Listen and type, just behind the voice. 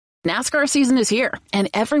NASCAR season is here, and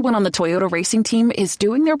everyone on the Toyota racing team is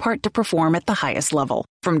doing their part to perform at the highest level.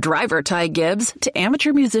 From driver Ty Gibbs to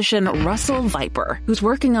amateur musician Russell Viper, who's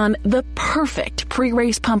working on the perfect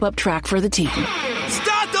pre-race pump-up track for the team.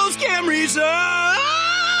 Start those Camrys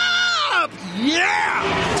up!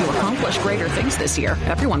 Yeah! To accomplish greater things this year,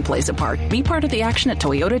 everyone plays a part. Be part of the action at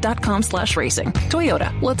toyota.com/racing.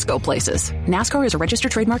 Toyota, let's go places. NASCAR is a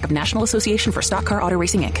registered trademark of National Association for Stock Car Auto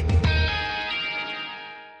Racing, Inc.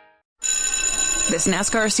 This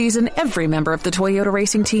NASCAR season, every member of the Toyota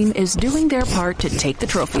racing team is doing their part to take the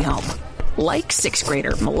trophy home. Like sixth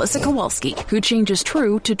grader Melissa Kowalski, who changes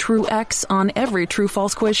true to true X on every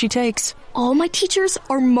true-false quiz she takes. All my teachers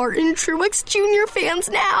are Martin Truex Jr. fans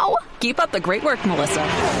now. Keep up the great work, Melissa.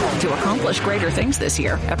 To accomplish greater things this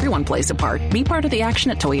year, everyone plays a part. Be part of the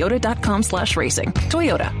action at toyota.com/racing.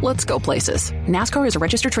 Toyota, let's go places. NASCAR is a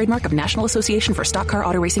registered trademark of National Association for Stock Car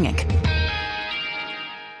Auto Racing, Inc.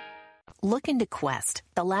 Look into Quest,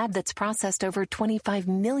 the lab that's processed over 25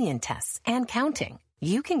 million tests and counting.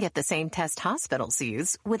 You can get the same test hospitals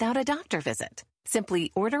use without a doctor visit.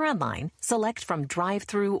 Simply order online, select from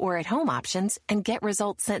drive-through or at-home options, and get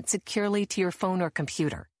results sent securely to your phone or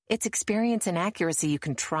computer. It's experience and accuracy you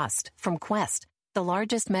can trust from Quest, the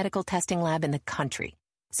largest medical testing lab in the country.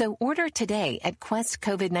 So order today at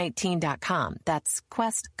questcovid19.com. That's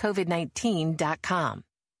questcovid19.com.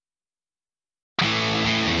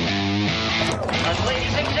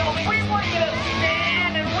 Ladies and gentlemen, we want you to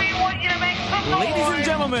stand and we want you to make some noise. Ladies and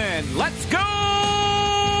gentlemen, let's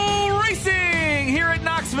go racing here at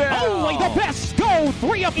Knoxville. Only the best go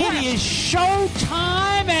three abreast. It is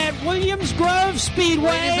showtime at Williams Grove Speedway.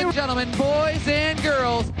 Ladies and gentlemen, boys and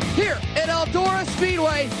girls, here at Eldora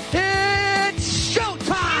Speedway, it's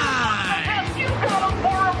showtime. You got them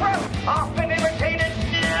for a breath. Often imitated,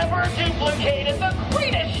 never duplicated. The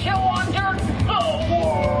greatest show on dirt, the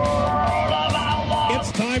world of outlaws.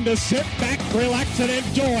 It's time to sit back, relax, and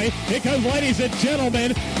enjoy because, ladies and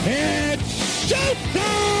gentlemen, it's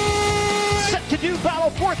showtime! Set to do battle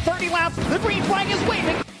for 30 laps. The green flag is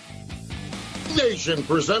waving. Nation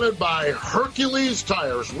presented by Hercules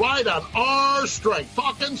Tires. Ride on our strength.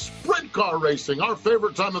 Talking sprint car racing, our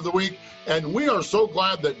favorite time of the week. And we are so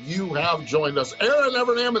glad that you have joined us. Aaron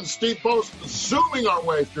Evernham and Steve Post zooming our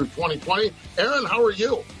way through 2020. Aaron, how are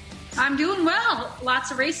you? I'm doing well.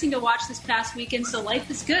 Lots of racing to watch this past weekend, so life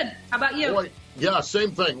is good. How about you? Boy, yeah,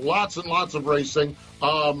 same thing. Lots and lots of racing.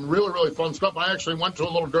 Really, really fun stuff. I actually went to a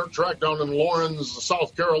little dirt track down in Lawrence,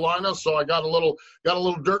 South Carolina, so I got a little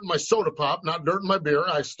dirt in my soda pop, not dirt in my beer.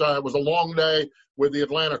 It was a long day with the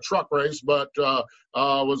Atlanta truck race, but so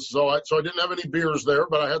I didn't have any beers there,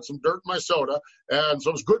 but I had some dirt in my soda, and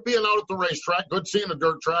so it was good being out at the racetrack, good seeing a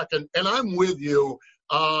dirt track, and I'm with you.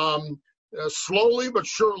 Slowly but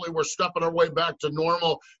surely, we're stepping our way back to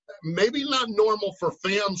normal. Maybe not normal for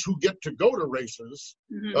fans who get to go to races,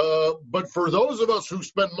 but for those of us who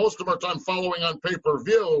spend most of our time following on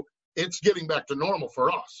pay-per-view, it's getting back to normal for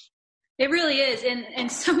us. It really is, and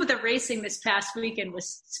some of the racing this past weekend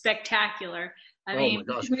was spectacular. I mean,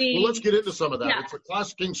 my gosh. Well, let's get into some of that. Yeah. It's a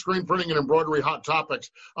Classic King Screen Printing and Embroidery Hot Topics.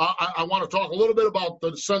 I want to talk a little bit about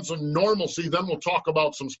the sense of normalcy, then we'll talk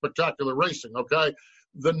about some spectacular racing, okay?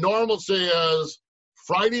 The normalcy is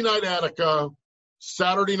Friday night Attica,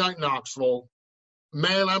 Saturday night Knoxville.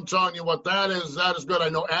 Man, I'm telling you what, that is good. I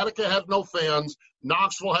know Attica had no fans.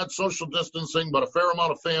 Knoxville had social distancing, but a fair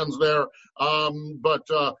amount of fans there. But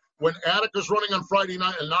when Attica's running on Friday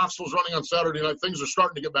night and Knoxville's running on Saturday night, things are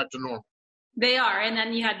starting to get back to normal. They are. And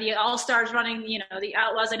then you had the All-Stars running, the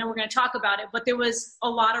Outlaws. I know we're going to talk about it, but there was a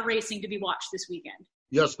lot of racing to be watched this weekend.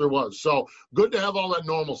 Yes, there was. So good to have all that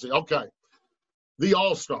normalcy. Okay. The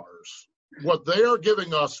All-Stars, what they are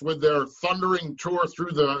giving us with their thundering tour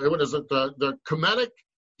through the Cometic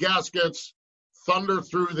Gaskets, Thunder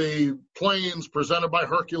Through the Plains, presented by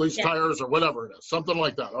Hercules Tires or whatever it is, something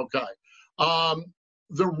like that. Okay.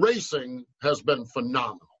 The racing has been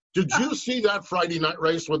phenomenal. Did you see that Friday night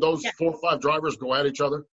race with those 4 or 5 drivers go at each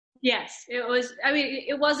other? Yes, it was. I mean,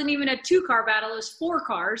 it wasn't even a 2-car battle. It was 4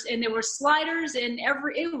 cars, and there were sliders, and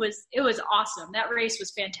it was awesome. That race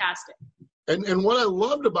was fantastic. And what I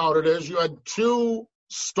loved about it is you had 2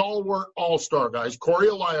 stalwart all-star guys, Corey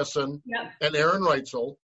Eliason and Aaron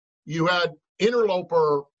Reitzel. You had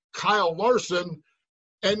interloper Kyle Larson,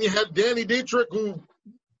 and you had Danny Dietrich, who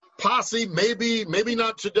posse, maybe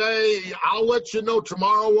not today. I'll let you know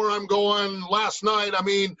tomorrow where I'm going. Last night, I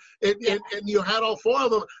mean, and you had all 4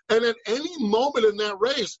 of them. And at any moment in that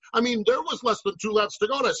race, I mean, there was less than 2 laps to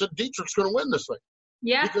go, and I said, Dietrich's going to win this thing.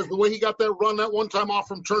 Yeah. Because the way he got that run that one time off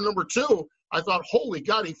from turn number 2, I thought, holy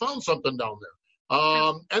God, he found something down there.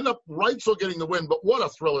 End up Reitzel getting the win, but what a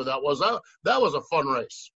thriller that was. That was a fun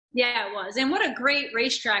race. Yeah, it was. And what a great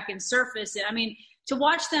racetrack and surface. I mean, to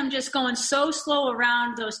watch them just going so slow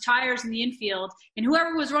around those tires in the infield, and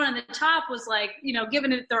whoever was running the top was like,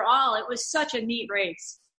 giving it their all. It was such a neat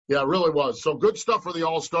race. Yeah, it really was. So good stuff for the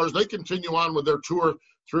All-Stars. They continue on with their tour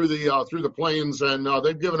through the plains, and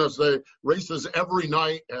they've given us the races every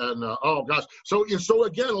night. And oh gosh, so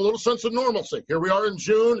again, a little sense of normalcy. Here we are in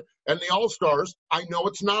June, and the All-Stars. I know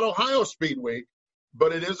it's not Ohio Speed Week,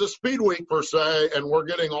 but it is a Speed Week per se, and we're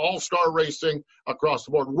getting all-star racing across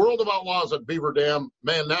the board. World of Outlaws at Beaver Dam,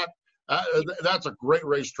 man, that's a great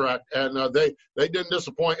racetrack, and they didn't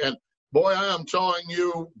disappoint. And boy, I am telling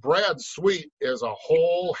you, Brad Sweet is a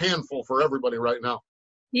whole handful for everybody right now.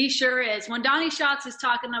 He sure is. When Donnie Schatz is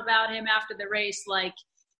talking about him after the race, like,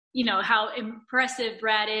 how impressive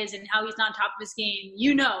Brad is and how he's on top of his game,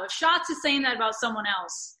 if Schatz is saying that about someone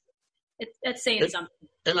else, it's saying something.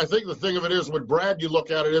 And I think the thing of it is, with Brad, you look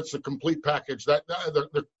at it, it's a complete package. That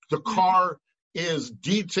the car is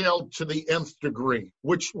detailed to the nth degree,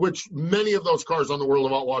 which many of those cars on the World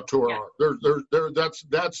of Outlaw Tour are.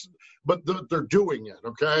 But they're doing it,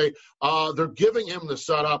 okay? They're giving him the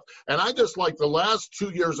setup. And I just like the last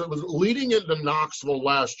 2 years, it was leading into Knoxville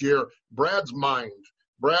last year, Brad's mind,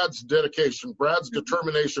 Brad's dedication, Brad's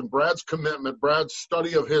determination, Brad's commitment, Brad's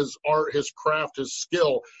study of his art, his craft, his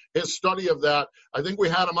skill, his study of that. I think we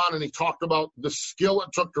had him on, and he talked about the skill it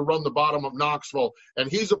took to run the bottom of Knoxville. And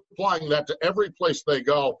he's applying that to every place they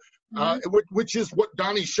go. Which is what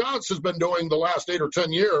Donnie Schatz has been doing the last 8 or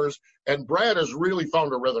 10 years, and Brad has really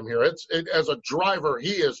found a rhythm here. As a driver,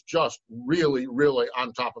 he is just really, really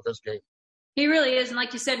on top of his game. He really is, and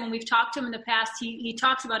like you said, when we've talked to him in the past, he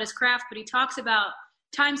talks about his craft, but he talks about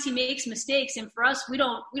times he makes mistakes, and for us, we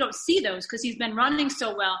don't see those because he's been running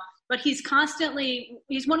so well. But he's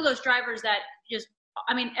one of those drivers that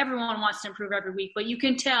everyone wants to improve every week, but you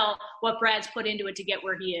can tell what Brad's put into it to get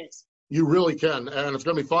where he is. You really can, and it's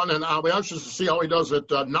going to be fun, and I'll be anxious to see how he does at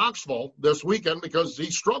Knoxville this weekend because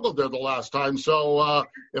he struggled there the last time. So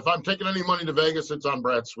if I'm taking any money to Vegas, it's on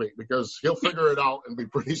Brad Sweet because he'll figure it out and be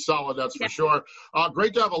pretty solid, that's for sure.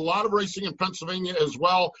 Great to have a lot of racing in Pennsylvania as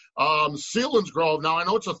well. Selinsgrove, now I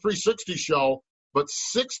know it's a 360 show, but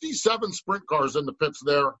 67 sprint cars in the pits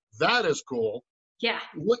there. That is cool. Yeah.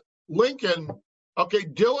 Lincoln, okay,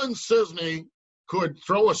 Dylan Cisney could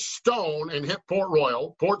throw a stone and hit Port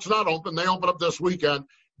Royal. Port's not open. They open up this weekend.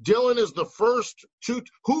 Dylan is the first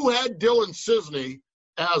who had Dylan Cisney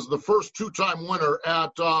as the first two-time winner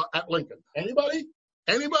at Lincoln? Anybody?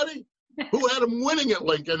 Who had him winning at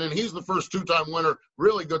Lincoln, and he's the first two-time winner.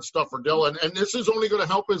 Really good stuff for Dylan. And this is only going to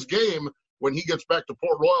help his game when he gets back to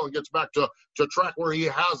Port Royal and gets back to track where he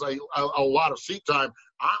has a lot of seat time.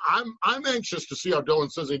 I'm anxious to see how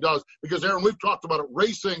Dylan Cisney does because, Aaron, we've talked about it.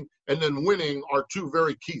 Racing and then winning are two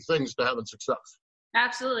very key things to having success.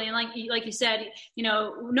 Absolutely. And like you said,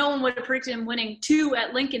 no one would have predicted him winning 2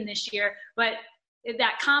 at Lincoln this year, but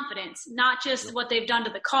that confidence, not just what they've done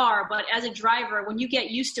to the car, but as a driver, when you get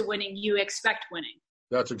used to winning, you expect winning.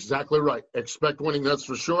 That's exactly right. Expect winning, that's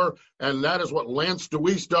for sure. And that is what Lance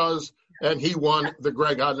Dewease does. And he won the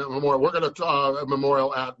Greg Hodnett Memorial. We're going to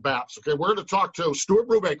memorial at BAPS. Okay, we're going to talk to Stuart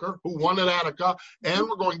Brubaker, who won at Attica, and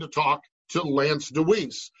we're going to talk to Lance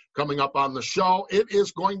Dewease coming up on the show. It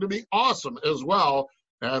is going to be awesome as well.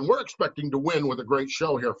 And we're expecting to win with a great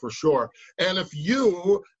show here for sure. And if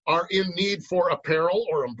you are in need for apparel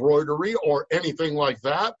or embroidery or anything like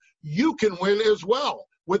that, you can win as well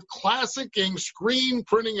with Classic Ink Screen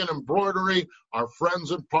Printing and Embroidery, our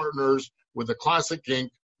friends and partners with the Classic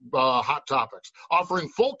Ink Hot Topics, offering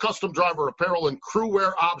full custom driver apparel and crew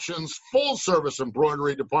wear options, full service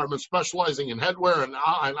embroidery department specializing in headwear and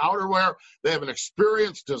outerwear. They have an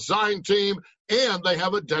experienced design team, and they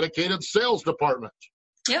have a dedicated sales department.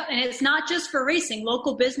 Yeah, and it's not just for racing.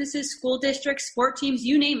 Local businesses, school districts, sport teams,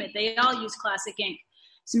 you name it, they all use Classic Ink.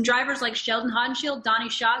 Some drivers like Sheldon Hodenshield, Donnie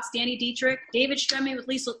Schatz, Danny Dietrich, David Stremme with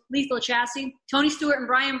Lethal Chassis, Tony Stewart and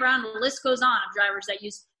Brian Brown, the list goes on of drivers that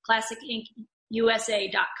use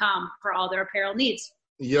ClassicInkUSA.com for all their apparel needs.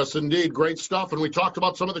 Yes, indeed. Great stuff. And we talked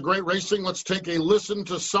about some of the great racing. Let's take a listen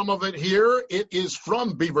to some of it here. It is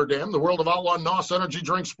from Beaver Dam, the World of Outlaw NOS Energy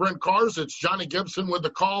Drink Sprint Cars. It's Johnny Gibson with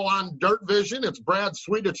the call on Dirt Vision. It's Brad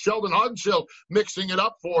Sweet. It's Sheldon Hodenshield mixing it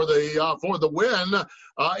up for the win.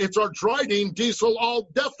 It's our Dryden Diesel All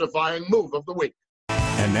Death-Defying Move of the Week.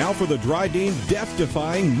 And now for the Dryden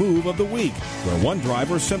Death-Defying Move of the Week, where one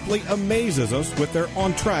driver simply amazes us with their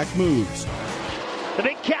on-track moves. The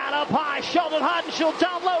big cat up high, Sheldon Hodenshield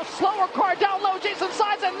down low, slower car down low, Jason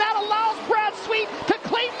Sides, and that allows Brad Sweet to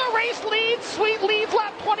claim the race lead. Sweet leads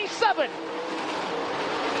lap 27.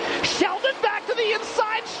 Sheldon back to the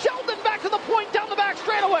inside. Sheldon back to the point down the back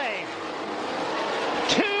straightaway.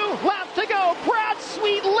 2 laps to go. Brad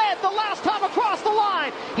Sweet led the last time across the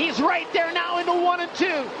line. He's right there now into 1 and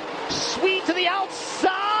 2. Sweet to the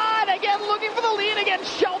outside. Again looking for the lead. Again,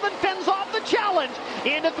 Sheldon fends off the challenge.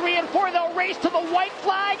 Into 3 and 4. They'll race to the white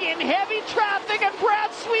flag in heavy traffic. And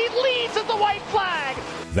Brad Sweet leads at the white flag.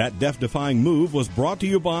 That death-defying move was brought to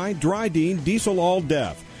you by Dryden Diesel All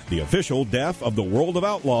Deaf, the official deaf of the World of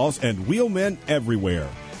Outlaws and wheelmen everywhere.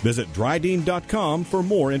 Visit Dryden.com for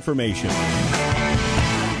more information.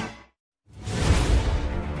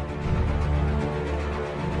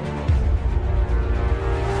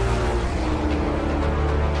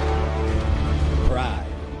 Pride.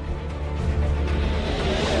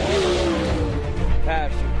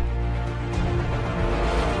 Passion.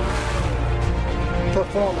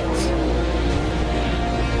 Performance.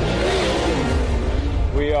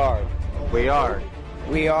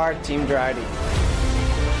 We are Team Dryden.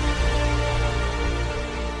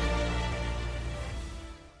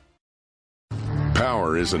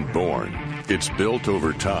 Power isn't born. It's built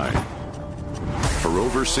over time. For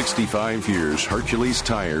over 65 years, Hercules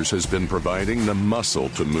Tires has been providing the muscle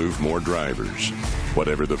to move more drivers.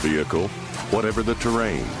 Whatever the vehicle, whatever the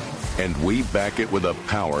terrain. And we back it with a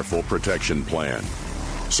powerful protection plan.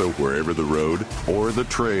 So wherever the road or the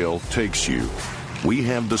trail takes you, we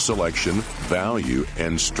have the selection, value,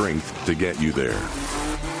 and strength to get you there.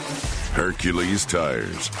 Hercules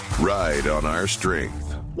Tires. Ride on our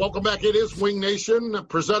strength. Welcome back. It is Wing Nation,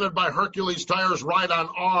 presented by Hercules Tires. Ride on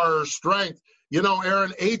our strength. You know,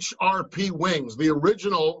 Aaron, HRP Wings, the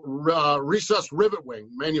original recessed rivet wing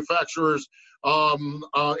manufacturers in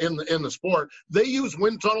the sport, they use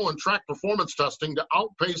wind tunnel and track performance testing to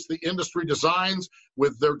outpace the industry designs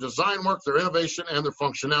with their design work, their innovation, and their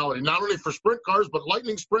functionality. Not only for sprint cars, but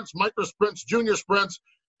lightning sprints, micro sprints, junior sprints,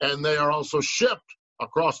 and they are also shipped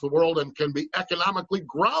across the world and can be economically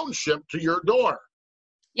ground shipped to your door.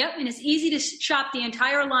 Yep, and it's easy to shop the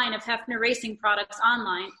entire line of Hefner Racing products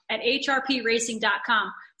online at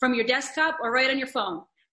hrpracing.com from your desktop or right on your phone.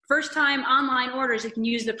 First-time online orders, you can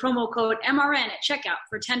use the promo code MRN at checkout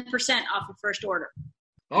for 10% off the first order.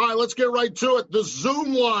 All right, let's get right to it. The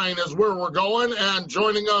Zoom line is where we're going, and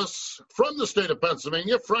joining us from the state of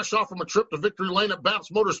Pennsylvania, fresh off from a trip to Victory Lane at Baps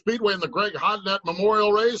Motor Speedway in the Greg Hodnett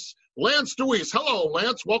Memorial Race, Lance Dewease. Hello,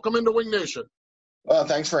 Lance. Welcome into Wing Nation. Well,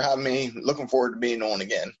 thanks for having me. Looking forward to being on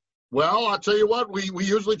again. Well, I'll tell you what, we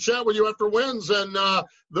usually chat with you after wins, and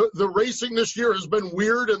the racing this year has been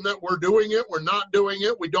weird in that we're doing it, we're not doing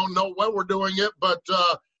it, we don't know when we're doing it, but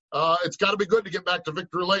it's got to be good to get back to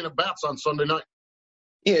Victory Lane at Baps on Sunday night.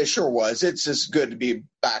 Yeah, it sure was. It's just good to be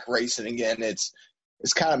back racing again. It's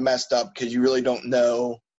kind of messed up because you really don't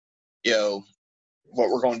know, what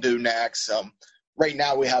we're going to do next. Right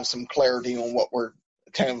now we have some clarity on what we're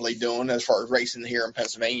tentatively doing as far as racing here in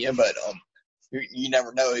Pennsylvania, but you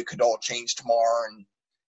never know. It could all change tomorrow, and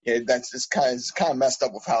it's kind of messed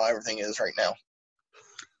up with how everything is right now.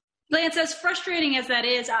 Lance, as frustrating as that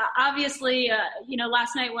is, obviously,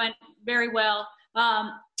 last night went very well.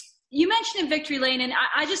 You mentioned in Victory Lane, and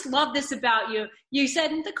I just love this about you. You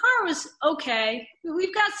said the car was okay.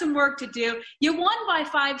 We've got some work to do. You won by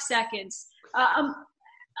 5 seconds.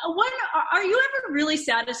 Are you ever really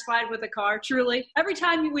satisfied with a car, truly? Every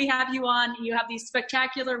time we have you on, you have these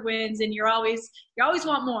spectacular wins, and you always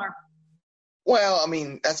want more. Well, I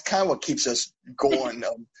mean, that's kind of what keeps us going.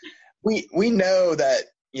 We know that,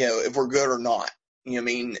 if we're good or not. You know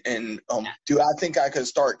what I mean? And do I think I could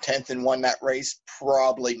start 10th and won that race?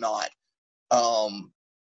 Probably not.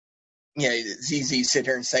 It's easy to sit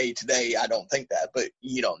here and say today I don't think that, but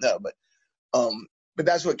you don't know. But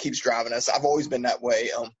that's what keeps driving us. I've always been that way.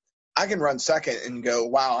 I can run second and go,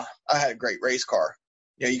 wow, I had a great race car.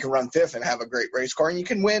 You can run fifth and have a great race car, and you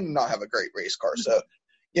can win and not have a great race car. So,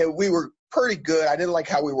 we were pretty good. I didn't like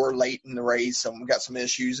how we were late in the race. We got some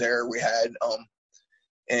issues there. We had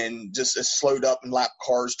and just it slowed up and lapped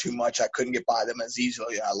cars too much. I couldn't get by them as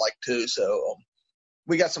easily as I like to. So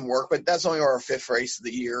we got some work, but that's only our fifth race of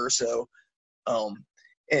the year or so.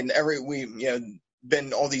 And we've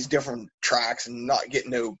been all these different tracks and not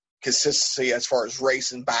getting no consistency as far as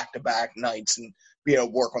racing back-to-back nights and being able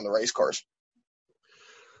to work on the race cars.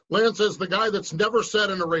 Lance is the guy that's never sat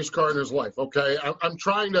in a race car in his life, okay? I'm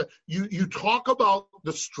trying to – you talk about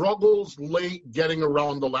the struggles late getting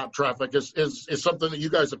around the lap traffic is something that you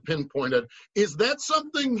guys have pinpointed. Is that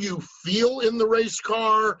something you feel in the race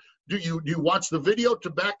car? Do you watch the video to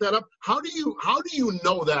back that up? How do you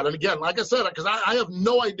know that? And again, like I said, because I have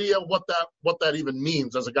no idea what that even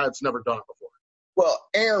means as a guy that's never done it before. Well,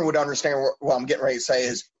 Aaron would understand what I'm getting ready to say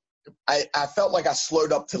is I felt like I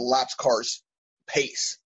slowed up to the laps car's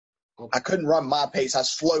pace. I couldn't run my pace. I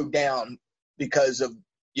slowed down because of,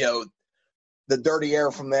 the dirty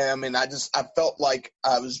air from them. And I felt like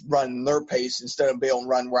I was running their pace instead of being able to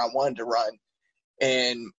run where I wanted to run.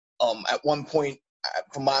 And at one point,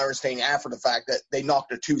 from my understanding after the fact, that they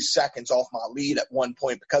knocked 2 seconds off my lead at one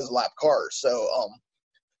point because of lap cars. So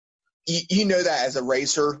you know that as a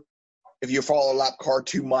racer, if you follow a lap car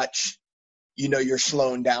too much, you're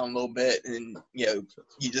slowing down a little bit, and you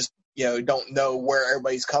just don't know where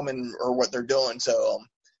everybody's coming or what they're doing. So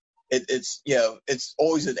it's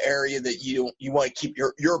always an area that you want to keep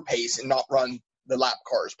your pace and not run the lap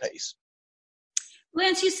car's pace.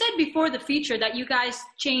 Lance, you said before the feature that you guys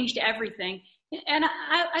changed everything, and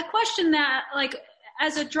I question that. Like,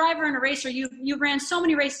 as a driver and a racer, you ran so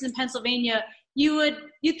many races in Pennsylvania. You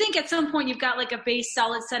think at some point you've got like a base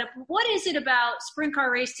solid setup. What is it about sprint car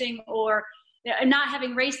racing or not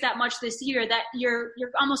having raced that much this year that you're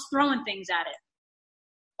almost throwing things at it?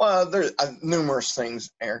 Well, there's numerous things,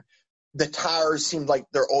 Aaron. The tires seem like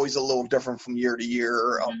they're always a little different from year to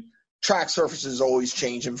year. Track surfaces always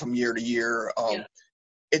changing from year to year.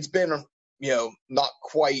 It's been, not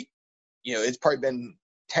quite, it's probably been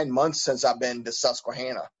 10 months since I've been to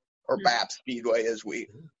Susquehanna, or BAP Speedway as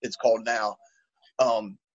it's called now.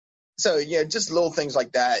 So yeah, just little things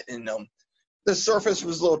like that. And the surface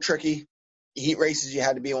was a little tricky. Heat races, you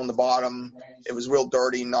had to be on the bottom. It was real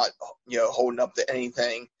dirty, not holding up to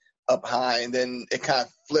anything up high. And then it kind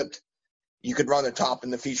of flipped. You could run the top in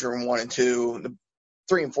the feature in 1 and 2. The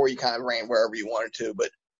 3 and 4 you kind of ran wherever you wanted to. But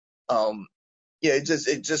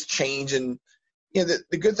it just changed. And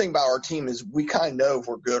the good thing about our team is we kind of know if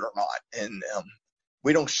we're good or not, and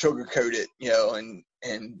we don't sugarcoat it,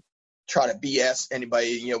 and try to BS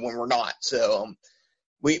anybody, when we're not. So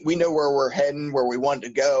we know where we're heading, where we want to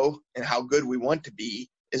go, and how good we want to be.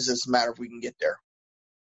 It's just a matter if we can get there.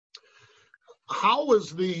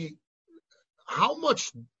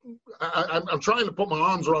 I'm trying to put my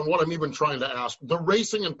arms around what I'm even trying to ask. The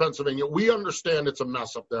racing in Pennsylvania, we understand it's a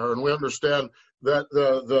mess up there, and we understand that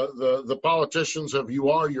the politicians have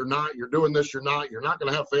you're not, you're doing this, you're not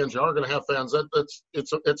going to have fans, you are going to have fans.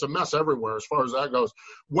 It's a mess everywhere as far as that goes.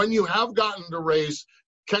 When you have gotten to race,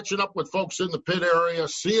 catching up with folks in the pit area,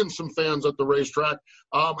 seeing some fans at the racetrack,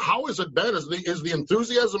 how has it been? Is the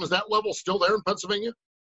enthusiasm, is that level still there in Pennsylvania?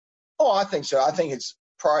 Oh, I think so. I think it's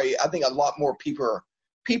probably, a lot more people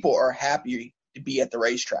are happy to be at the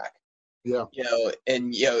racetrack. Yeah.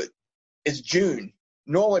 It's June.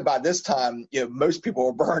 Normally by this time, most people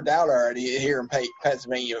are burned out already here in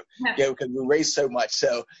Pennsylvania, because we race so much.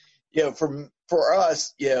 So, for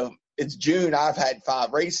us, it's June. I've had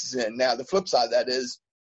 5 races in. Now, the flip side of that is,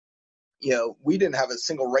 we didn't have a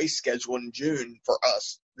single race schedule in June for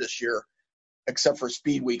us this year, except for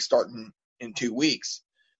Speed Week starting in 2 weeks.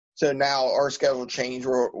 So now our schedule changed.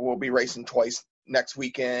 We'll be racing twice next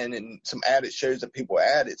weekend, and some added shows that people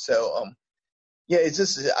added. So, it's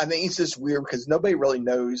just, I think it's just weird because nobody really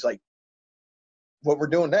knows like what we're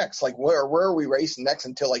doing next. Like where are we racing next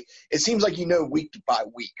until like, it seems like, week by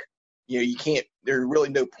week, you can't, there's really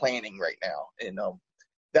no planning right now. And,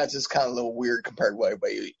 that's just kind of a little weird compared to what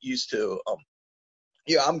everybody used to.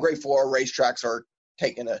 I'm grateful our racetracks are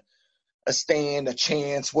taking a stand, a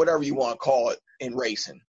chance, whatever you want to call it, in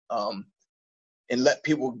racing. And let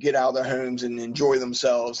people get out of their homes and enjoy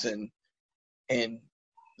themselves and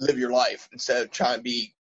live your life instead of trying to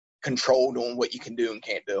be controlled on what you can do and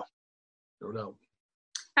can't do. No doubt.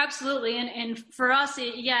 Absolutely. And for us,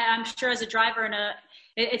 I'm sure as a driver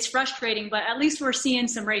it's frustrating, but at least we're seeing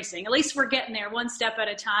some racing. At least we're getting there one step at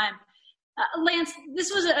a time. Lance,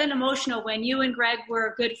 this was an emotional win. You and Greg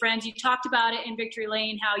were good friends. You talked about it in Victory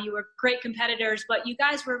Lane, how you were great competitors, but you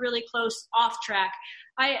guys were really close off track.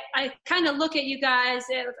 I kind of look at you guys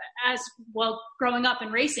as, well, growing up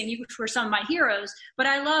in racing, you were some of my heroes, but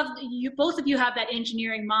I love you. Both of you have that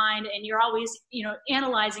engineering mind, and you're always,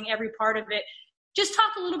 analyzing every part of it. Just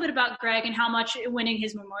talk a little bit about Greg and how much winning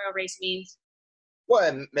his Memorial race means.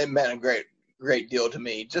 Well, it meant a great deal to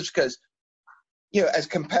me, just because, as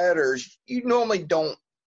competitors, you normally don't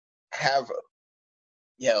have,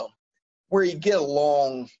 where you get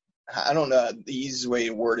along. I don't know the easiest way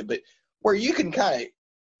to word it, but where you can kind of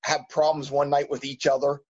have problems one night with each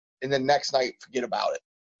other and then next night forget about it.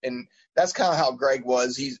 And that's kind of how Greg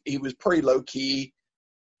was. He was pretty low key,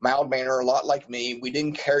 mild mannered, a lot like me. We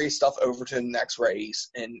didn't carry stuff over to the next race.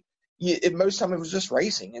 And most of the time it was just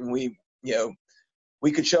racing. And we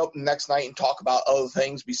could show up the next night and talk about other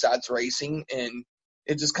things besides racing. And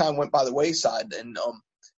it just kind of went by the wayside. And,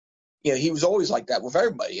 he was always like that with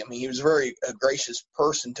everybody. I mean, he was a very gracious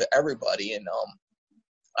person to everybody. And,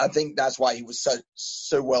 I think that's why he was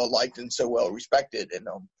so well liked and so well respected. And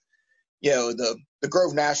the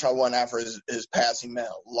Grove National I won after his passing meant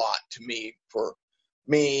a lot to me, for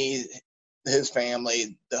me, his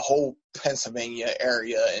family, the whole Pennsylvania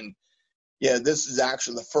area. And this is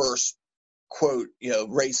actually the first quote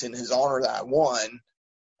race in his honor that I won.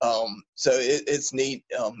 So it's neat.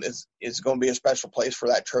 It's going to be a special place for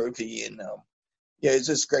that trophy, and it's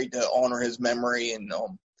just great to honor his memory.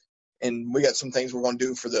 And we got some things we're going to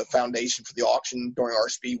do for the foundation for the auction during our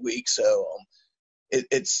speed week. So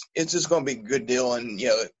it's just going to be a good deal. And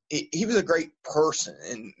he was a great person,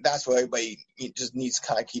 and that's what everybody just needs to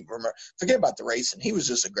kind of keep remember. Forget about the racing. He was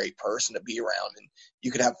just a great person to be around, and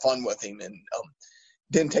you could have fun with him, and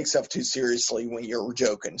didn't take stuff too seriously when you were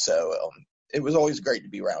joking. So it was always great to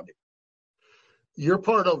be around him. You're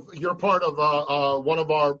part of one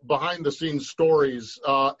of our behind the scenes stories.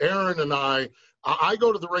 Aaron and I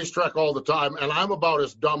go to the racetrack all the time, and I'm about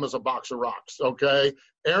as dumb as a box of rocks. Okay.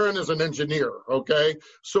 Aaron is an engineer. Okay.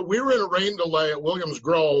 So we were in a rain delay at Williams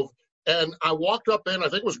Grove, and I walked up in, I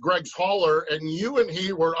think it was Greg's hauler, and you and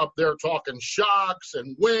he were up there talking shocks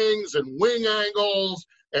and wings and wing angles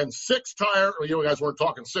and six tire. Well, you guys weren't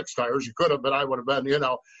talking six tires. You could have, but I would have been,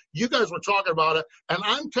 you guys were talking about it. And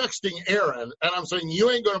I'm texting Aaron, and I'm saying,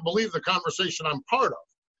 you ain't going to believe the conversation I'm part of.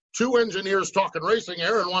 Two engineers talking racing.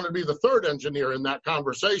 Aaron wanted to be the third engineer in that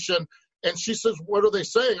conversation. And she says, what are they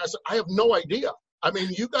saying? I said, I have no idea. I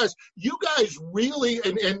mean, you guys really,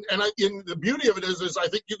 and the beauty of it is I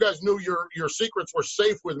think you guys knew your secrets were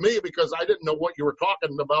safe with me, because I didn't know what you were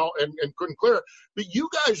talking about and couldn't clear it. But you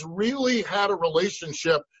guys really had a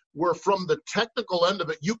relationship where, from the technical end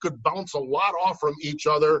of it, you could bounce a lot off from each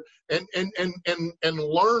other and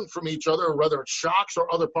learn from each other, whether it's shocks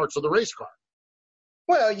or other parts of the race car.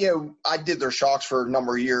 Well, I did their shocks for a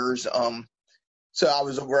number of years. So I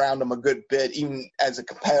was around them a good bit. Even as a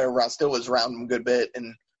competitor, I still was around them a good bit.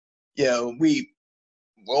 And, we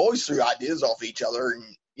always threw ideas off each other,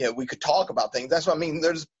 and, we could talk about things. That's what I mean.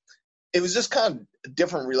 It was just kind of a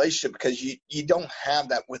different relationship, because you don't have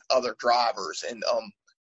that with other drivers. And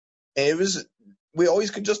we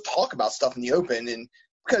always could just talk about stuff in the open. And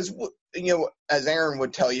because, as Aaron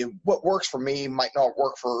would tell you, what works for me might not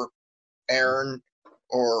work for Aaron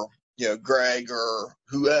or Greg or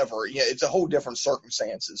whoever. It's a whole different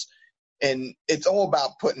circumstances, and it's all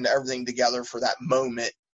about putting everything together for that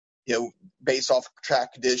moment, based off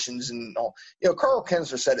track conditions and all. Carl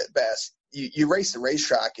Kinsler said it best. You race the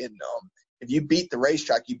racetrack, and if you beat the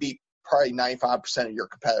racetrack, you beat probably 95% of your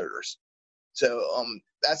competitors. So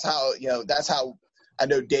that's how I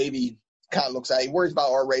know Davey kind of looks at it. He worries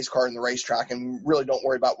about our race car and the racetrack, and really don't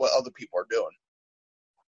worry about what other people are doing.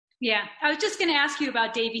 Yeah, I was just going to ask you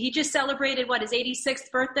about Davey. He just celebrated, his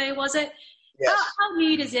 86th birthday, was it? Yes. How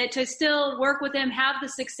neat is it to still work with him, have the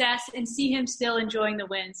success, and see him still enjoying the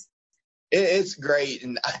wins? It's great,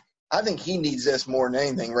 and I think he needs this more than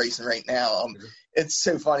anything racing right now. It's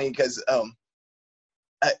so funny because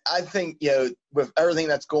I think, with everything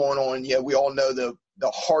that's going on, we all know the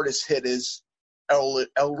hardest hit is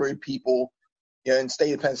elderly people, in the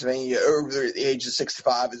state of Pennsylvania over the age of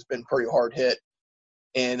 65 has been pretty hard hit.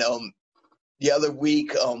 And the other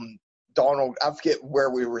week, Donald, I forget where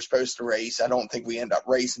we were supposed to race. I don't think we ended up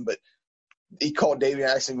racing, but he called Davey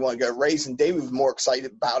and asked him if he wanted to go race, and Davey was more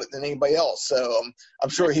excited about it than anybody else. So I'm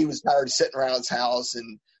sure he was tired of sitting around his house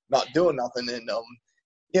and not doing nothing. And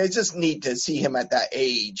it's just neat to see him at that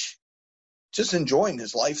age, just enjoying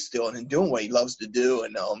his life still and doing what he loves to do.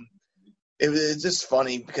 And it's just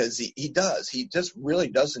funny because he just really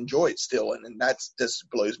does enjoy it still, and that's just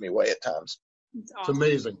blows me away at times. It's awesome. It's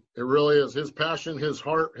amazing. It really is. His passion, his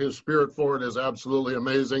heart, his spirit for it is absolutely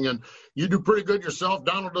amazing. And you do pretty good yourself.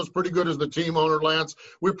 Donald does pretty good as the team owner, Lance.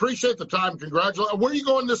 We appreciate the time. Congratulations. Where are you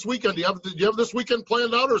going this weekend? Do you have this weekend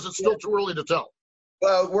planned out, or is it still too early to tell?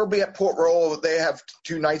 Well, we'll be at Port Royal. They have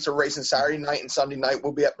 2 nights of racing, Saturday night and Sunday night.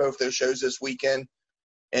 We'll be at both those shows this weekend.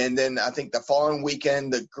 And then I think the following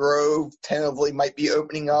weekend, the Grove tentatively might be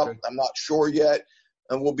opening up. Okay. I'm not sure yet.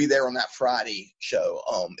 And we'll be there on that Friday show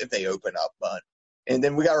if they open up. And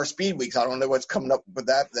then we got our speed weeks. I don't know what's coming up with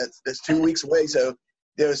that. That's 2 weeks away. So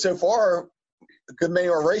so far, a good many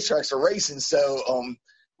of our racetracks are racing. So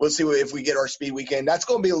we'll see if we get our speed weekend. That's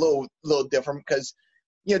going to be a little different because,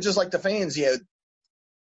 just like the fans,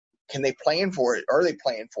 can they plan for it? Are they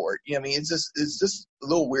planning for it? I mean, it's just a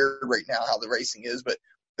little weird right now how the racing is, but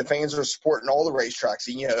the fans are supporting all the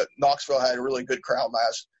racetracks. Knoxville had a really good crowd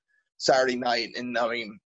last Saturday night, and I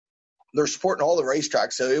mean, they're supporting all the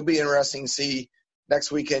racetracks. So it'll be interesting to see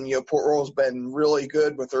next weekend. Port Royal's been really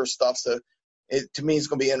good with their stuff. So to me, it's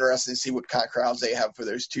going to be interesting to see what kind of crowds they have for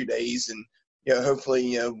those 2 days. And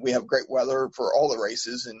hopefully, we have great weather for all the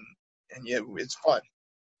races, and it's fun.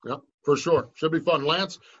 Yeah, for sure. Should be fun.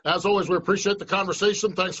 Lance, as always, we appreciate the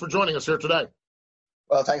conversation. Thanks for joining us here today.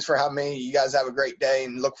 Well, thanks for having me. You guys have a great day,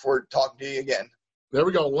 and look forward to talking to you again. There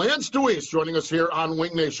we go. Lance Dewease joining us here on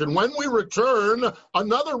Wing Nation. When we return,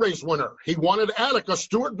 another race winner. He won at Attica,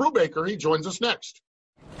 Stuart Brubaker. He joins us next.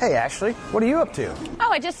 Hey, Ashley, what are you up to? Oh,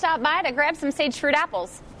 I just stopped by to grab some sage fruit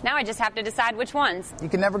apples. Now I just have to decide which ones. You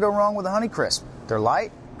can never go wrong with a Honeycrisp. They're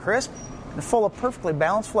light, crisp, and full of perfectly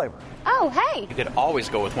balanced flavor. Oh, hey! You could always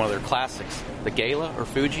go with one of their classics, the Gala or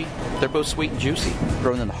Fuji. They're both sweet and juicy.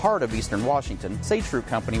 Grown in the heart of Eastern Washington, Sage Fruit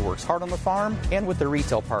Company works hard on the farm and with their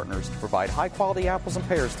retail partners to provide high-quality apples and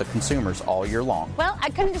pears to consumers all year long. Well, I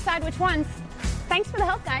couldn't decide which ones. Thanks for the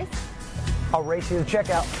help, guys. I'll race you to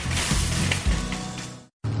checkout.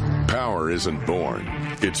 Power isn't born.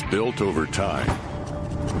 It's built over time.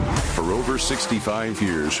 For over 65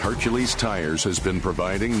 years, Hercules Tires has been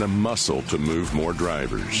providing the muscle to move more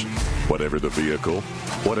drivers. Whatever the vehicle,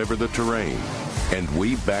 whatever the terrain. And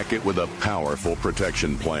we back it with a powerful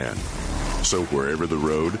protection plan. So wherever the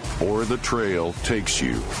road or the trail takes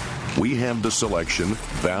you, we have the selection,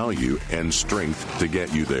 value, and strength to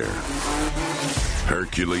get you there.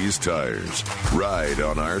 Hercules Tires. Ride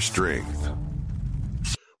on our strength.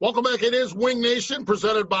 Welcome back. It is Wing Nation,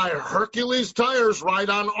 presented by Hercules Tires. Right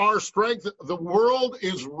on our strength. The world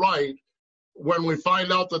is right when we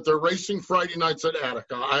find out that they're racing Friday nights at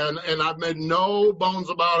Attica. And I've made no bones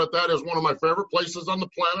about it. That is one of my favorite places on the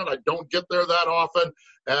planet. I don't get there that often,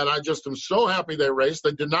 and I just am so happy they raced.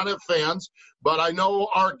 They did not have fans, but I know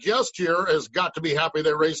our guest here has got to be happy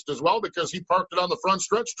they raced as well, because he parked it on the front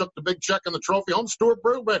stretch, took the big check in the trophy home. Stuart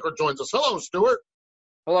Brubaker joins us. Hello, Stuart.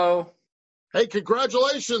 Hello. Hey,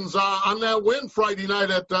 congratulations on that win Friday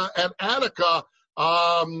night at Attica.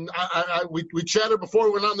 We chatted before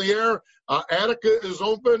we went on the air. Attica is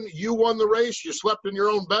open. You won the race. You slept in your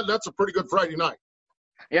own bed. That's a pretty good Friday night.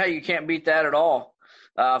 Yeah, you can't beat that at all.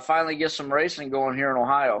 Finally get some racing going here in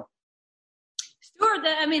Ohio. Stuart,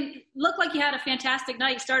 looked like you had a fantastic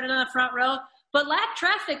night. You started on the front row, but lap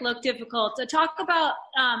traffic looked difficult. To talk about,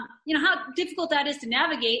 how difficult that is to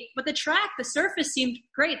navigate, but the surface seemed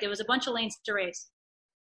great. There was a bunch of lanes to race.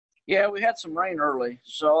 Yeah, we had some rain early,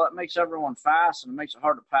 so that makes everyone fast and it makes it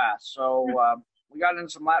hard to pass. So we got in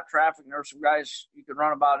some lap traffic, and there were some guys you could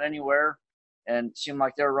run about anywhere, and it seemed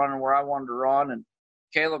like they were running where I wanted to run. And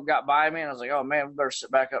Caleb got by me, and I was like, oh, man, we better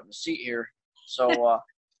sit back up in the seat here. So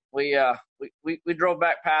we drove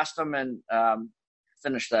back past them and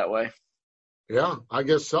finished that way. Yeah, I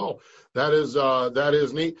guess so. That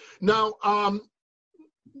is neat. Now,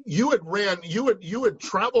 you had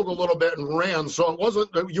traveled a little bit and ran, so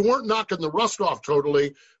you weren't knocking the rust off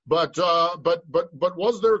totally. But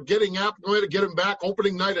was there getting back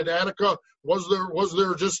opening night at Attica? Was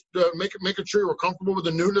there just making sure you were comfortable with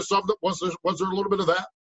the newness of it? Was there a little bit of that?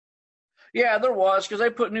 Yeah, there was, because they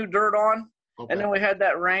put new dirt on, and then we had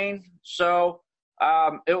that rain, so.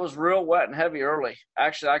 It was real wet and heavy early.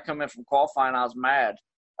 Actually, I come in from qualifying, I was mad.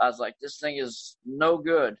 I was like, this thing is no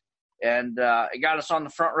good. And it got us on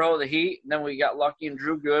the front row of the heat, and then we got lucky and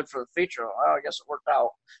drew good for the feature. Well, I guess it worked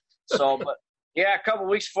out. So, but, yeah, a couple of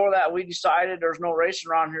weeks before that, we decided there's no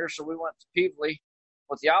racing around here, so we went to Peevely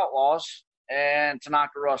with the Outlaws and to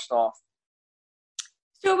knock the rust off.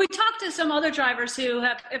 So we talked to some other drivers who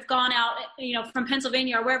have gone out, from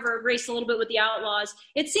Pennsylvania or wherever, raced a little bit with the Outlaws.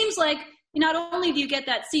 It seems like not only do you get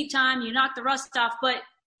that seat time, you knock the rust off, but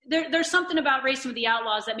there's something about racing with the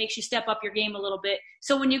Outlaws that makes you step up your game a little bit.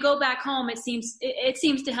 So when you go back home, it seems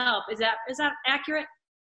to help. Is that accurate?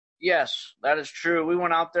 Yes, that is true. We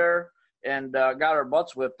went out there and got our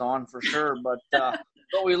butts whipped on for sure, but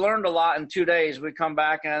we learned a lot in 2 days. We come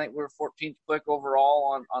back, and I think we were 14th quick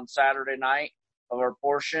overall on Saturday night of our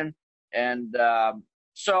portion, and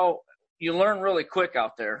so you learn really quick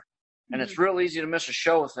out there. And it's real easy to miss a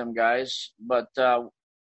show with them guys. But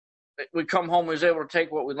we come home, we was able to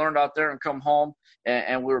take what we learned out there and come home,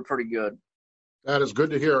 and we were pretty good. That is good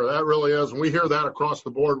to hear. That really is. And we hear that across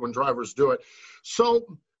the board when drivers do it. So,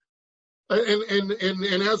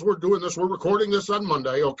 and as we're doing this, we're recording this on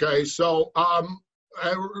Monday, okay? So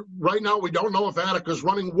right now we don't know if Attica's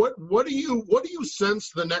running. What do you sense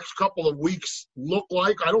the next couple of weeks look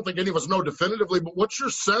like? I don't think any of us know definitively, but what's your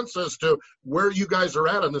sense as to where you guys are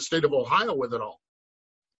at in the state of Ohio with it all?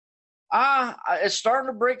 It's starting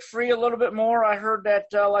to break free a little bit more. I heard that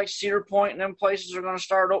like Cedar Point and them places are going to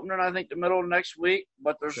start opening, I think, the middle of next week,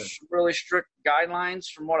 but there's really strict guidelines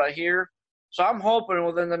from what I hear. So I'm hoping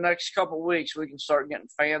within the next couple of weeks we can start getting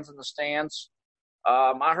fans in the stands.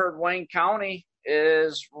 I heard Wayne County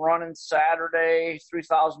is running Saturday,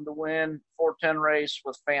 3,000 to win, 410 race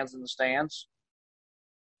with fans in the stands.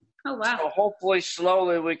 Oh, wow. So hopefully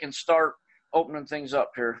slowly we can start opening things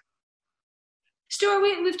up here. Stuart,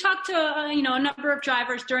 we've talked to a number of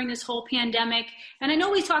drivers during this whole pandemic, and I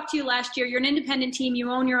know we talked to you last year. You're an independent team.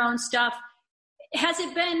 You own your own stuff. Has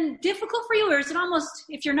it been difficult for you, or is it almost,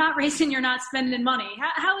 if you're not racing, you're not spending money?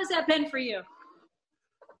 How has that been for you?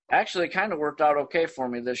 Actually, it kind of worked out okay for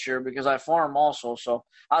me this year because I farm also. So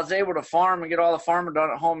I was able to farm and get all the farming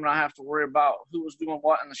done at home and not have to worry about who was doing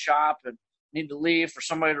what in the shop and need to leave for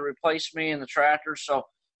somebody to replace me in the tractor. So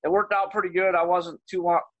it worked out pretty good. I wasn't too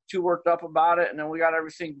worked up about it. And then we got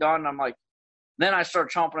everything done. I'm like, then I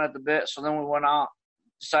started chomping at the bit. So then we went out,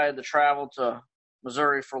 decided to travel to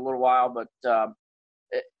Missouri for a little while, but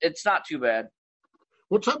it's not too bad.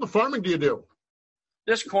 What type of farming do you do?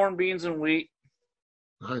 Just corn, beans, and wheat.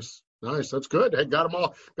 Nice. That's good. Hey, got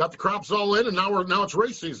the crops all in, and now it's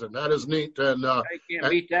race season. That is neat. And I can't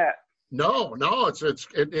beat that. No,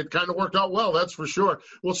 it kind of worked out well. That's for sure.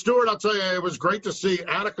 Well, Stuart, I'll tell you, it was great to see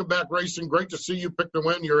Attica back racing. Great to see you pick the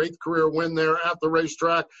win, your 8th career win there at the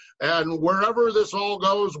racetrack. And wherever this all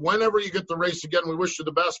goes, whenever you get the race again, we wish you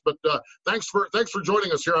the best. But thanks for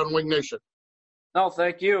joining us here on Wing Nation. No,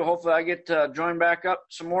 thank you. Hopefully I get to join back up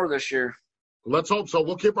some more this year. Let's hope so.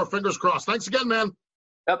 We'll keep our fingers crossed. Thanks again, man.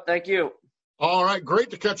 Yep, thank you. All right,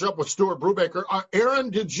 great to catch up with Stuart Brubaker. Aaron,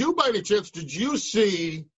 did you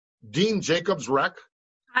see Dean Jacobs' wreck?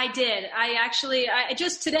 I did. I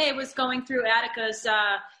just today was going through Attica's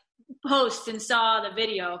post and saw the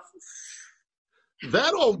video.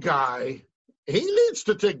 That old guy, he needs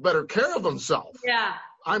to take better care of himself. Yeah.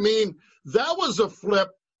 I mean, that was a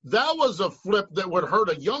flip that would hurt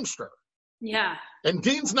a youngster. Yeah. And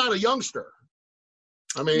Dean's not a youngster.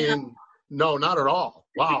 I mean, no, not at all.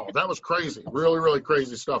 Wow, that was crazy. Really, really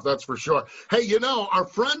crazy stuff, that's for sure. Hey, our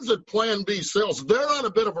friends at Plan B Sales, they're on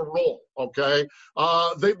a bit of a roll, okay?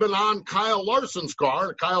 They've been on Kyle Larson's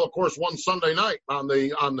car. Kyle, of course, won Sunday night on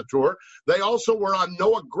the tour. They also were on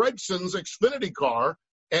Noah Gregson's Xfinity car,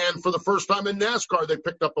 and for the first time in NASCAR, they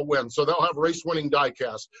picked up a win. So they'll have race-winning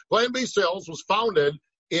diecast. Plan B Sales was founded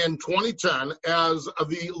in 2010 as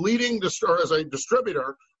the leading as a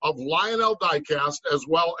distributor of Lionel Diecast as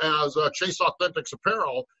well as Chase Authentics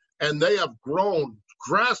Apparel, and they have grown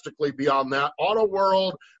drastically beyond that. Auto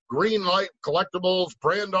World, Green Light Collectibles,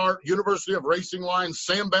 Brand Art, University of Racing Lines,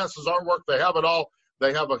 Sam Bass's artwork, they have it all.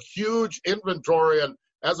 They have a huge inventory, and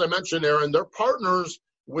as I mentioned, Aaron, they're partners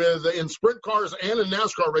in sprint cars and in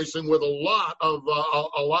NASCAR racing with a lot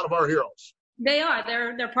of our heroes. They are.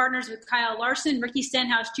 They're partners with Kyle Larson, Ricky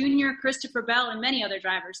Stenhouse Jr., Christopher Bell, and many other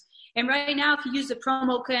drivers. And right now, if you use the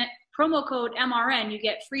promo code MRN, you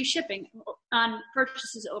get free shipping on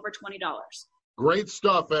purchases over $20. Great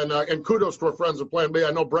stuff, and kudos to our friends at Plan B.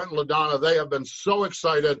 I know Brent and LaDonna, they have been so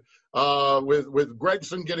excited with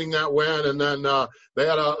Gregson getting that win, and then they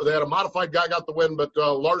had a modified guy got the win, but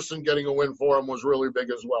Larson getting a win for him was really big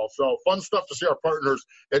as well. So fun stuff to see our partners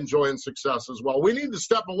enjoying success as well. We need to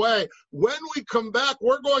step away. When we come back,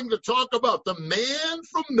 we're going to talk about the man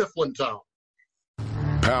from Mifflintown.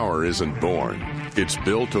 Power isn't born, it's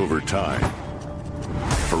built over time.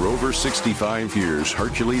 For over 65 years,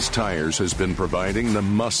 Hercules Tires has been providing the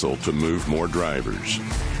muscle to move more drivers.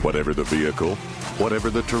 Whatever the vehicle, whatever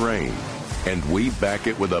the terrain. And we back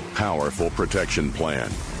it with a powerful protection plan.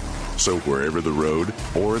 So wherever the road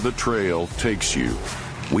or the trail takes you,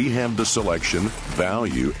 we have the selection,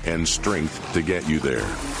 value, and strength to get you there.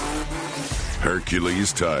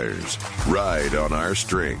 Hercules Tires. Ride on our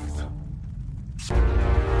strength.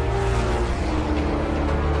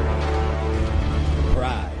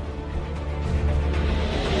 Pride.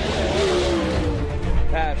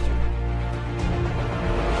 Passion.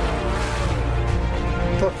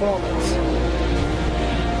 Performance.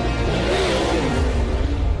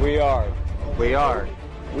 We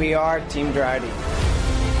are Team Dryden.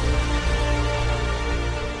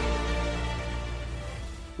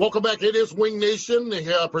 Welcome back. It is Wing Nation,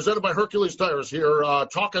 presented by Hercules Tires here,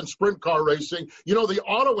 talking sprint car racing. The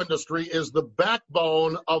auto industry is the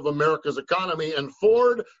backbone of America's economy, and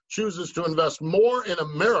Ford chooses to invest more in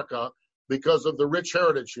America because of the rich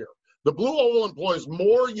heritage here. The Blue Oval employs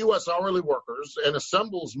more U.S. hourly workers and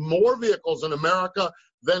assembles more vehicles in America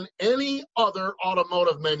than any other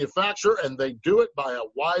automotive manufacturer, and they do it by a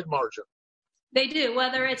wide margin. They do,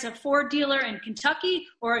 whether it's a Ford dealer in Kentucky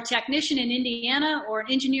or a technician in Indiana or an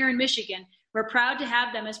engineer in Michigan. We're proud to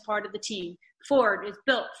have them as part of the team. Ford is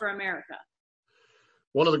built for America.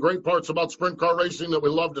 One of the great parts about sprint car racing that we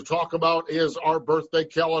love to talk about is our birthday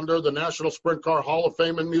calendar, the National Sprint Car Hall of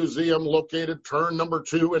Fame and Museum, located turn number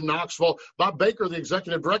 2 in Knoxville. Bob Baker, the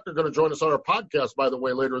executive director, going to join us on our podcast, by the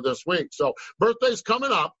way, later this week. So birthday's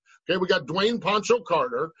coming up. Okay, we got Dwayne Poncho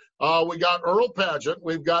Carter. We got Earl Padgett.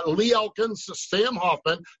 We've got Lee Elkins, Sam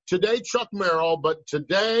Hoffman. Today, Chuck Merrill. But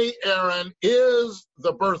today, Aaron, is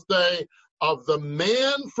the birthday of the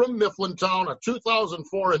man from Mifflintown, a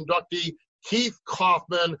 2004 inductee, Keith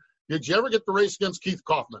Kaufman. Did you ever get to race against Keith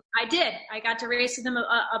Kaufman? I did. I got to race with him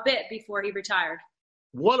a bit before he retired.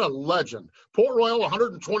 What a legend. Port Royal,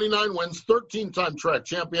 129 wins, 13-time track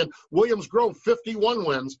champion. Williams Grove, 51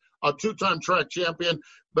 wins, a 2-time track champion.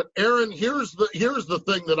 But Aaron, here's the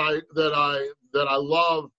thing that I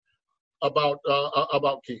love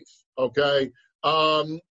about Keith. Okay,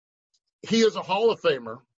 he is a Hall of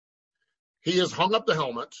Famer. He has hung up the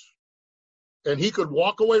helmet, and he could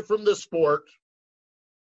walk away from this sport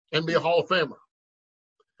and be a Hall of Famer.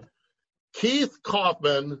 Keith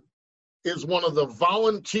Kaufman is one of the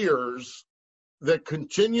volunteers that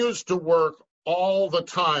continues to work all the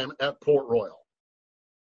time at Port Royal.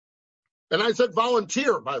 And I said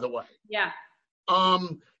volunteer, by the way. Yeah.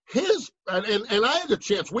 And I had a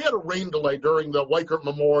chance. We had a rain delay during the Weichert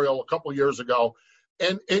Memorial a couple years ago,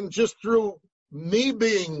 and just through me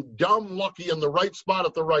being dumb lucky in the right spot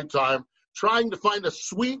at the right time, trying to find a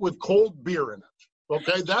suite with cold beer in it.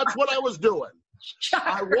 Okay, that's what I was doing.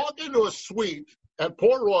 I walk into a suite at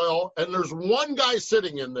Port Royal, and there's one guy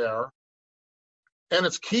sitting in there, and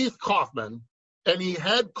it's Keith Kaufman, and he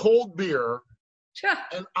had cold beer.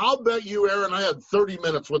 And I'll bet you, Aaron, I had 30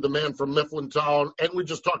 minutes with the man from Mifflintown, and we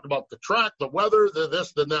just talked about the track, the weather, the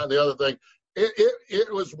this, the that, and the other thing.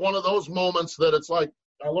 It was one of those moments that it's like,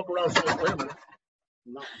 I look around and say, wait a minute,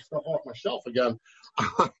 I'm knocking stuff off my shelf again.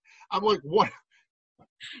 I'm like, what?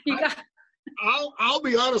 I'll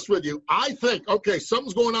be honest with you. I think, okay,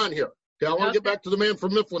 something's going on here. Okay, I want to get back to the man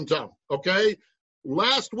from Mifflintown, okay?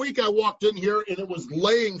 Last week I walked in here and it was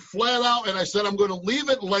laying flat out, and I said I'm going to leave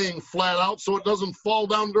it laying flat out so it doesn't fall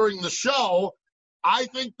down during the show. I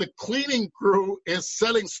think the cleaning crew is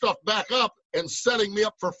setting stuff back up and setting me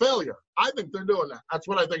up for failure. I think they're doing that. That's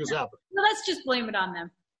what I think is happening. No, let's just blame it on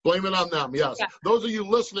them. Blame it on them, yes. Yeah. Those of you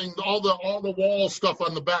listening, all the wall stuff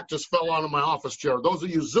on the back just fell out of my office chair. Those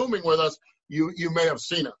of you Zooming with us, you may have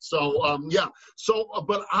seen it. So, yeah. So,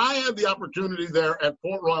 but I had the opportunity there at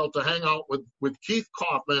Port Royal to hang out with Keith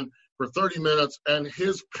Kaufman for 30 minutes, and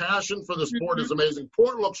his passion for the sport is amazing.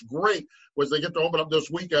 Port looks great as they get to open up this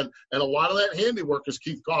weekend, and a lot of that handiwork is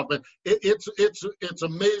Keith Kaufman. It's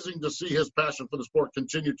amazing to see his passion for the sport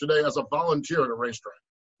continue today as a volunteer at a racetrack.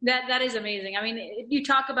 That is amazing. I mean, you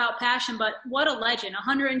talk about passion, but what a legend,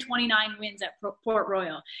 129 wins at Port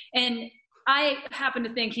Royal. And I happen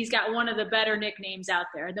to think he's got one of the better nicknames out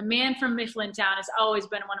there. The man from Mifflintown has always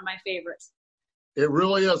been one of my favorites. It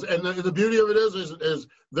really is. And the beauty of it is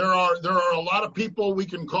there are a lot of people we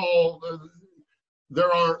can call,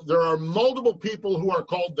 there are multiple people who are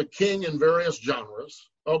called the king in various genres,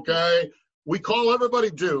 okay? We call everybody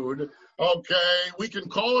dude. Okay, we can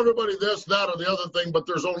call everybody this, that, or the other thing, but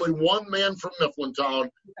there's only one man from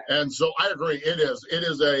Mifflintown, and so I agree. It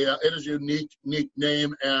is a unique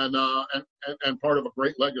name and part of a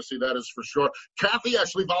great legacy. That is for sure. Kathy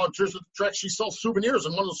actually volunteers at the track. She sells souvenirs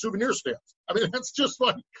in one of the souvenir stands. I mean,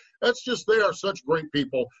 they are such great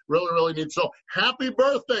people. Really, really neat. So happy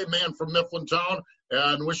birthday, man from Mifflintown,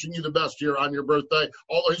 and wishing you the best here on your birthday.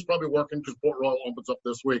 Although he's probably working because Port Royal opens up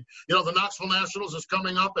this week. You know, the Knoxville Nationals is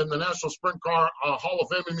coming up, and the National Sprint Car Hall of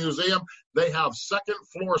Fame and Museum, they have second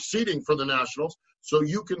floor seating for the Nationals. So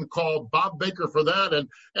you can call Bob Baker for that. And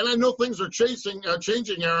I know things are changing,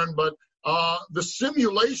 Aaron, but the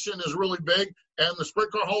simulation is really big, and the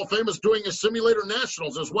Sprint Car Hall of Fame is doing a simulator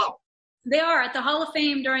Nationals as well. They are at the Hall of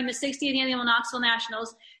Fame during the 60th Annual Knoxville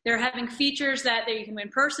Nationals. They're having features that you can win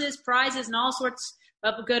purses, prizes, and all sorts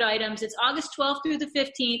of good items. It's August 12th through the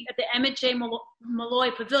 15th at the Emmett J.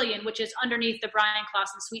 Malloy Pavilion, which is underneath the Brian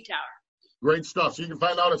Clausen Suite Tower. Great stuff. So you can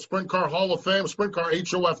find out at Sprint Car Hall of Fame,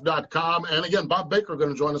 sprintcarhof.com. And again, Bob Baker going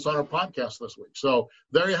to join us on our podcast this week. So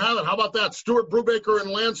there you have it. How about that? Stuart Brubaker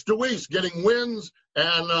and Lance Dewease getting wins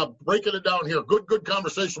and breaking it down here. Good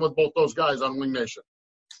conversation with both those guys on Wing Nation.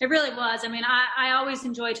 It really was. I mean, I always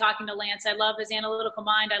enjoy talking to Lance. I love his analytical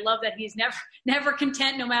mind. I love that he's never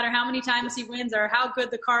content, no matter how many times he wins or how good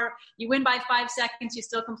the car. You win by 5 seconds, you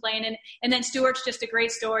still complain. And then Stuart's just a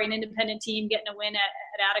great story, an independent team getting a win at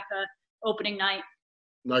Attica opening night.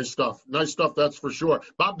 Nice stuff. Nice stuff, that's for sure.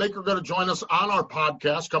 Bob Baker going to join us on our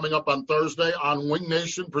podcast coming up on Thursday on Wing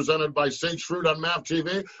Nation, presented by Sage Fruit on MAV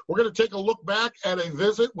TV. We're going to take a look back at a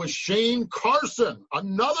visit with Shane Carson,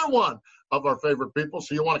 another one of our favorite people,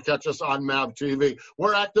 so you want to catch us on MAV TV.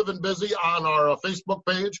 We're active and busy on our Facebook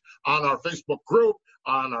page, on our Facebook group,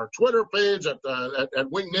 on our Twitter page at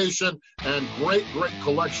Wing Nation, and great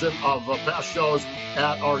collection of past shows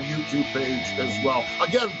at our YouTube page as well.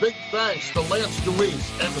 Again, big thanks to Lance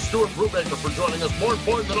Dewease and to Stuart Brubaker for joining us. More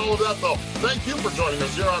important than all of that, though, thank you for joining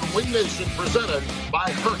us here on Wing Nation, presented by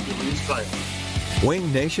Hercules Tires.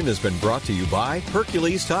 Wing Nation has been brought to you by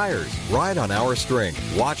Hercules Tires. Ride on our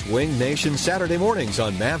strength. Watch Wing Nation Saturday mornings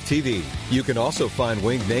on MAV TV. You can also find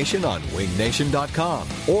Wing Nation on wingnation.com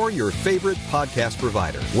or your favorite podcast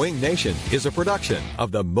provider. Wing Nation is a production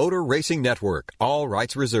of the Motor Racing Network. All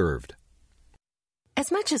rights reserved.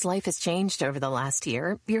 As much as life has changed over the last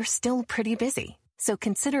year, you're still pretty busy. So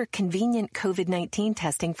consider convenient COVID-19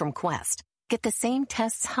 testing from Quest. Get the same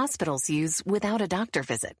tests hospitals use without a doctor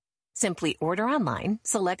visit. Simply order online,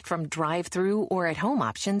 select from drive-through or at-home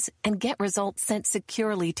options, and get results sent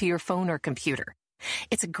securely to your phone or computer.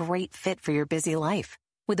 It's a great fit for your busy life.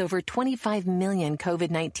 With over 25 million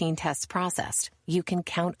COVID-19 tests processed, you can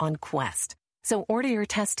count on Quest. So order your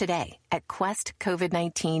test today at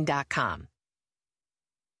questcovid19.com.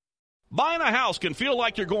 Buying a house can feel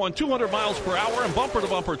like you're going 200 miles per hour in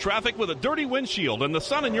bumper-to-bumper traffic with a dirty windshield and the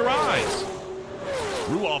sun in your eyes.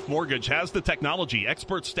 Ruoff Mortgage has the technology,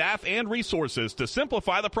 expert staff, and resources to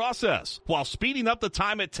simplify the process while speeding up the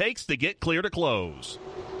time it takes to get clear to close.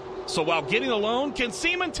 So while getting a loan can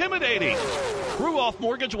seem intimidating, Ruoff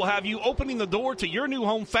Mortgage will have you opening the door to your new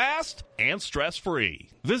home fast and stress-free.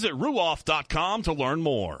 Visit Ruoff.com to learn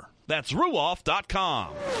more. That's Ruoff.com.